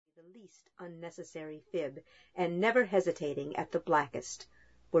least unnecessary fib, and never hesitating at the blackest,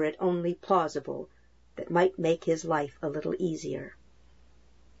 were it only plausible, that might make his life a little easier.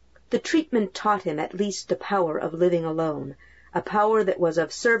 The treatment taught him at least the power of living alone, a power that was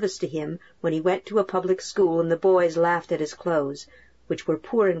of service to him when he went to a public school and the boys laughed at his clothes, which were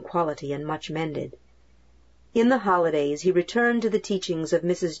poor in quality and much mended. In the holidays he returned to the teachings of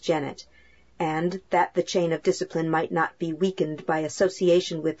Mrs. Jennett, and, that the chain of discipline might not be weakened by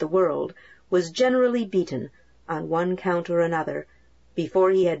association with the world, was generally beaten, on one count or another,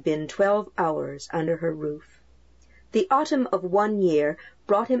 before he had been 12 hours under her roof. The autumn of one year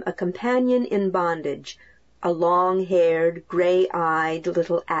brought him a companion in bondage, a long-haired, gray-eyed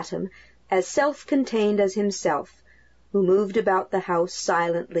little atom, as self-contained as himself, who moved about the house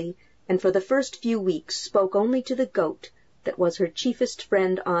silently, and for the first few weeks spoke only to the goat that was her chiefest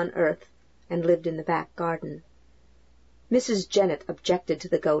friend on earth, and lived in the back garden. Mrs. Jennett objected to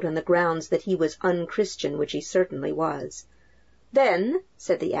the goat on the grounds that he was unchristian, which he certainly was. "Then,"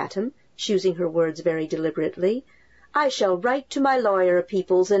 said the atom, choosing her words very deliberately, "I shall write to my lawyer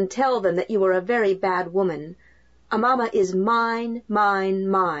peoples and tell them that you are a very bad woman. Mamma is mine, mine,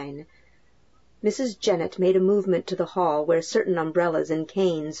 mine." Mrs. Jennett made a movement to the hall where certain umbrellas and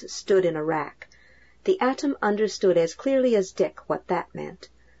canes stood in a rack. The atom understood as clearly as Dick what that meant.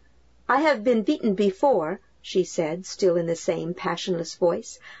 "I have been beaten before," she said, still in the same passionless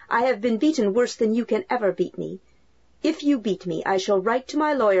voice. "I have been beaten worse than you can ever beat me. If you beat me, I shall write to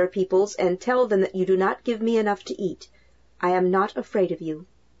my lawyer peoples and tell them that you do not give me enough to eat. I am not afraid of you."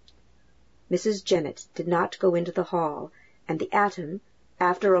 Mrs. Jennett did not go into the hall, and the atom,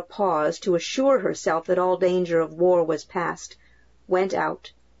 after a pause to assure herself that all danger of war was past, went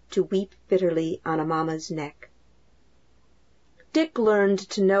out to weep bitterly on a mamma's neck. Dick learned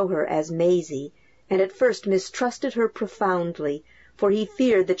to know her as Maisie, and at first mistrusted her profoundly, for he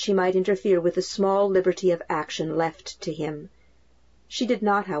feared that she might interfere with the small liberty of action left to him. She did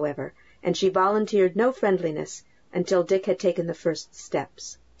not, however, and she volunteered no friendliness until Dick had taken the first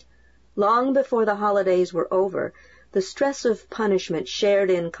steps. Long before the holidays were over, the stress of punishment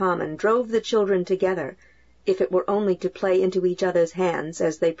shared in common drove the children together, if it were only to play into each other's hands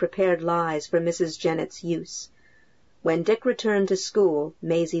as they prepared lies for Mrs. Jennett's use. When Dick returned to school,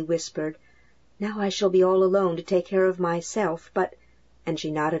 Maisie whispered, "Now I shall be all alone to take care of myself, but—" and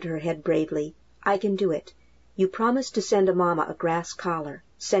she nodded her head bravely, "I can do it. You promised to send Mamma a grass collar.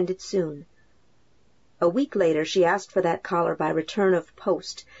 Send it soon." A week later she asked for that collar by return of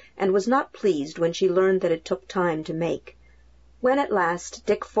post, and was not pleased when she learned that it took time to make. When at last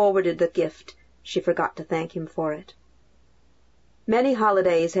Dick forwarded the gift, she forgot to thank him for it. Many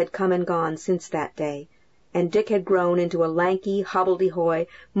holidays had come and gone since that day, and Dick had grown into a lanky hobbledehoy,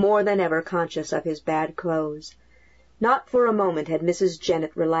 more than ever conscious of his bad clothes. Not for a moment had Mrs.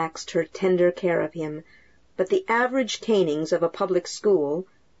 Jennett relaxed her tender care of him, but the average canings of a public school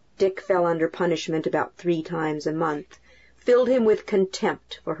 — Dick fell under punishment about 3 times a month — filled him with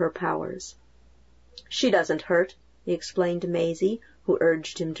contempt for her powers. "She doesn't hurt," he explained to Maisie, who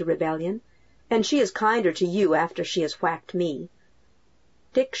urged him to rebellion, "and she is kinder to you after she has whacked me."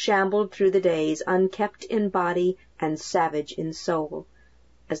 Dick shambled through the days unkempt in body and savage in soul,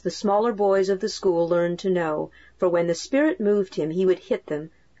 as the smaller boys of the school learned to know, for when the spirit moved him he would hit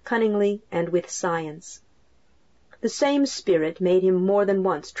them, cunningly and with science. The same spirit made him more than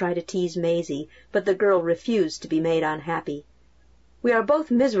once try to tease Maisie, but the girl refused to be made unhappy. "We are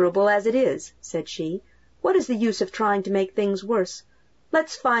both miserable as it is," said she. "What is the use of trying to make things worse?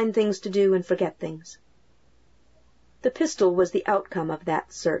 Let's find things to do and forget things." The pistol was the outcome of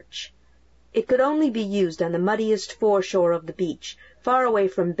that search. It could only be used on the muddiest foreshore of the beach, far away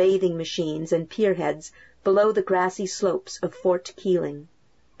from bathing machines and pierheads, below the grassy slopes of Fort Keeling.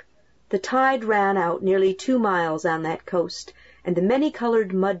 The tide ran out nearly 2 miles on that coast, and the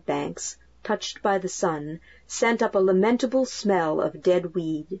many-colored mud banks, touched by the sun, sent up a lamentable smell of dead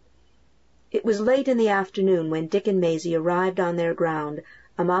weed. It was late in the afternoon when Dick and Maisie arrived on their ground,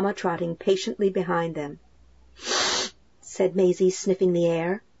 a mamma trotting patiently behind them. said Maisie, sniffing the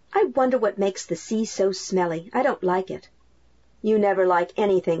air. "I wonder what makes the sea so smelly. I don't like it." "You never like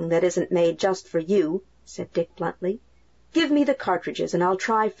anything that isn't made just for you," said Dick bluntly. "Give me the cartridges, and I'll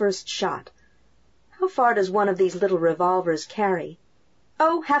try first shot. How far does one of these little revolvers carry?"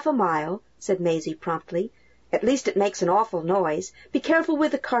 "Oh, half a mile," said Maisie promptly. "At least it makes an awful noise. Be careful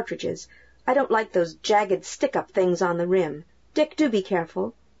with the cartridges. I don't like those jagged stick-up things on the rim. Dick, do be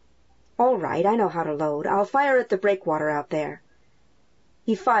careful." "All right, I know how to load. I'll fire at the breakwater out there."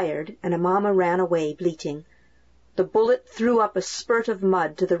 He fired, and Amama ran away, bleating. The bullet threw up a spurt of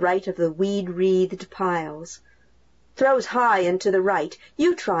mud to the right of the weed-wreathed piles. Throws high and to the right.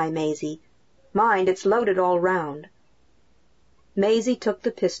 You try, Maisie. Mind, it's loaded all round." Maisie took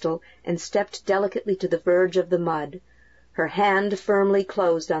the pistol and stepped delicately to the verge of the mud. Her hand firmly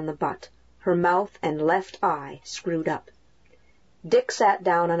closed on the butt, her mouth and left eye screwed up. Dick sat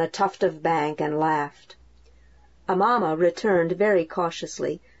down on a tuft of bank and laughed. Amama returned very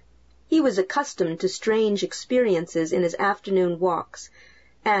cautiously. He was accustomed to strange experiences in his afternoon walks,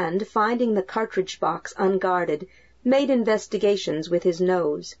 and, finding the cartridge-box unguarded, made investigations with his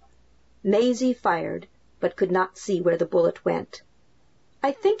nose. Maisie fired, but could not see where the bullet went.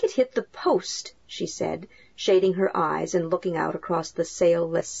 "I think it hit the post," she said, shading her eyes and looking out across the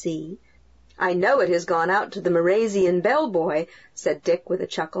sailless sea. "I know it has gone out to the Moravian bellboy," said Dick with a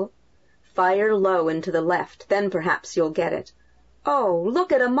chuckle. "Fire low and to the left, then perhaps you'll get it. Oh,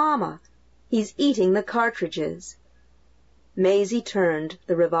 look at Amama! He's eating the cartridges." Maisie turned,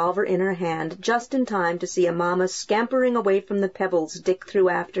 the revolver in her hand, just in time to see Amama scampering away from the pebbles Dick threw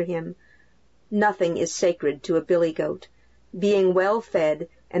after him. Nothing is sacred to a billy-goat. Being well fed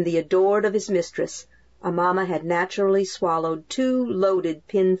and the adored of his mistress, Amama had naturally swallowed 2 loaded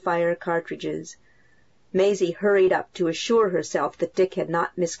pin-fire cartridges. Maisie hurried up to assure herself that Dick had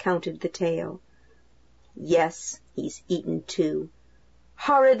not miscounted the tale. "Yes, he's eaten 2.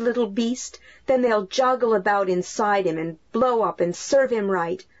 Horrid little beast! Then they'll joggle about inside him and blow up and serve him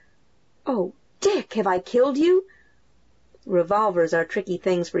right. Oh, Dick, have I killed you?" Revolvers are tricky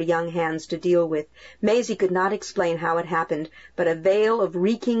things for young hands to deal with. Maisie could not explain how it happened, but a veil of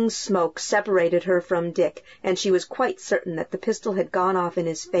reeking smoke separated her from Dick, and she was quite certain that the pistol had gone off in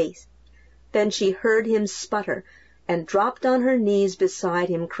his face. Then she heard him sputter, and dropped on her knees beside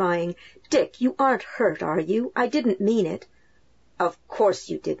him, crying, "Dick, you aren't hurt, are you? I didn't mean it." "Of course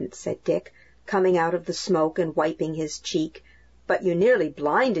you didn't," said Dick, coming out of the smoke and wiping his cheek. "But you nearly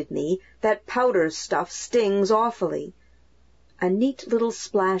blinded me. That powder stuff stings awfully." A neat little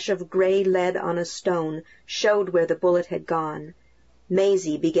splash of gray lead on a stone showed where the bullet had gone.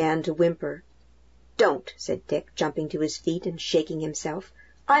 Maisie began to whimper. "Don't," said Dick, jumping to his feet and shaking himself.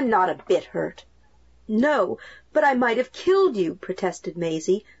 "I'm not a bit hurt." "No, but I might have killed you," protested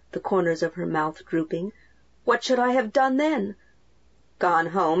Maisie, the corners of her mouth drooping. "What should I have done then?" "Gone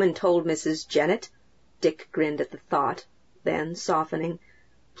home and told Mrs. Jennett." Dick grinned at the thought, then, softening,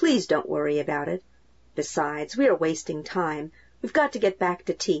 "Please don't worry about it. Besides, we are wasting time. We've got to get back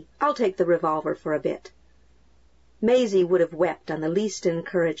to tea. I'll take the revolver for a bit." Maisie would have wept on the least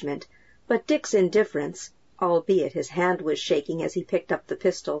encouragement, but Dick's indifference, albeit his hand was shaking as he picked up the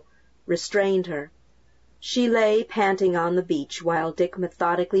pistol, restrained her. She lay panting on the beach while Dick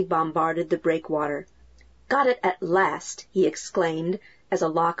methodically bombarded the breakwater. "Got it at last!" he exclaimed, as a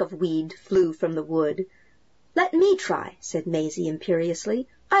lock of weed flew from the wood. "Let me try," said Maisie imperiously.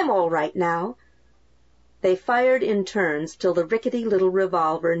 "I'm all right now." They fired in turns till the rickety little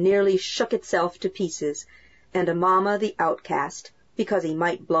revolver nearly shook itself to pieces, and Amama the outcast, because he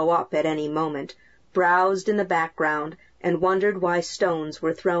might blow up at any moment, browsed in the background and wondered why stones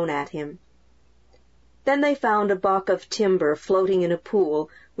were thrown at him. Then they found a buck of timber floating in a pool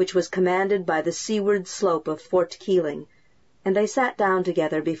which was commanded by the seaward slope of Fort Keeling, and they sat down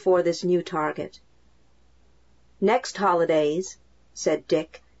together before this new target. "Next holidays," said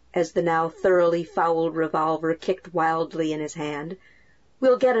Dick, as the now thoroughly fouled revolver kicked wildly in his hand,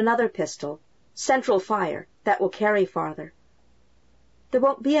 "we'll get another pistol. Central fire. That will carry farther." "There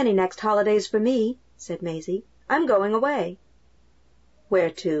won't be any next holidays for me," said Maisie. "I'm going away."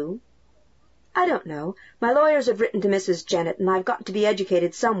 "Where to?" "I don't know. My lawyers have written to Mrs. Jennett, and I've got to be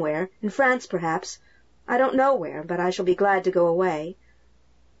educated somewhere. In France, perhaps. I don't know where, but I shall be glad to go away."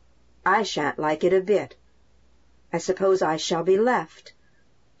 "I shan't like it a bit. I suppose I shall be left.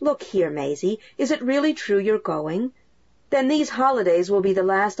 Look here, Maisie, is it really true you're going? Then these holidays will be the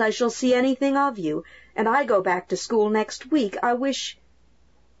last I shall see anything of you, and I go back to school next week. I wish—"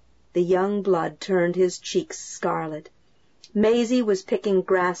 The young blood turned his cheeks scarlet. Maisie was picking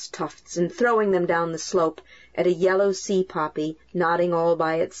grass tufts and throwing them down the slope at a yellow sea poppy nodding all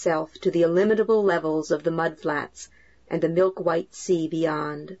by itself to the illimitable levels of the mud-flats and the milk-white sea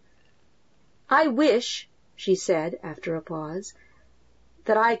beyond. "I wish," she said after a pause,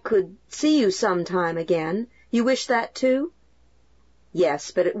 "that I could see you some time again. You wish that too?"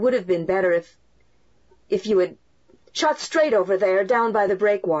 "Yes, but it would have been better if you had shot straight over there, down by the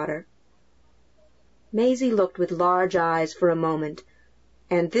breakwater." Maisie looked with large eyes for a moment,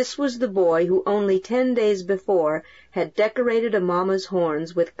 and this was the boy who only 10 days before had decorated Amama's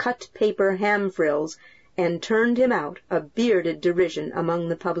horns with cut-paper ham frills and turned him out, a bearded derision, among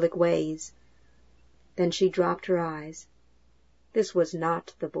the public ways. Then she dropped her eyes. This was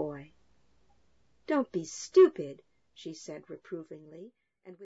not the boy. "Don't be stupid," she said reprovingly.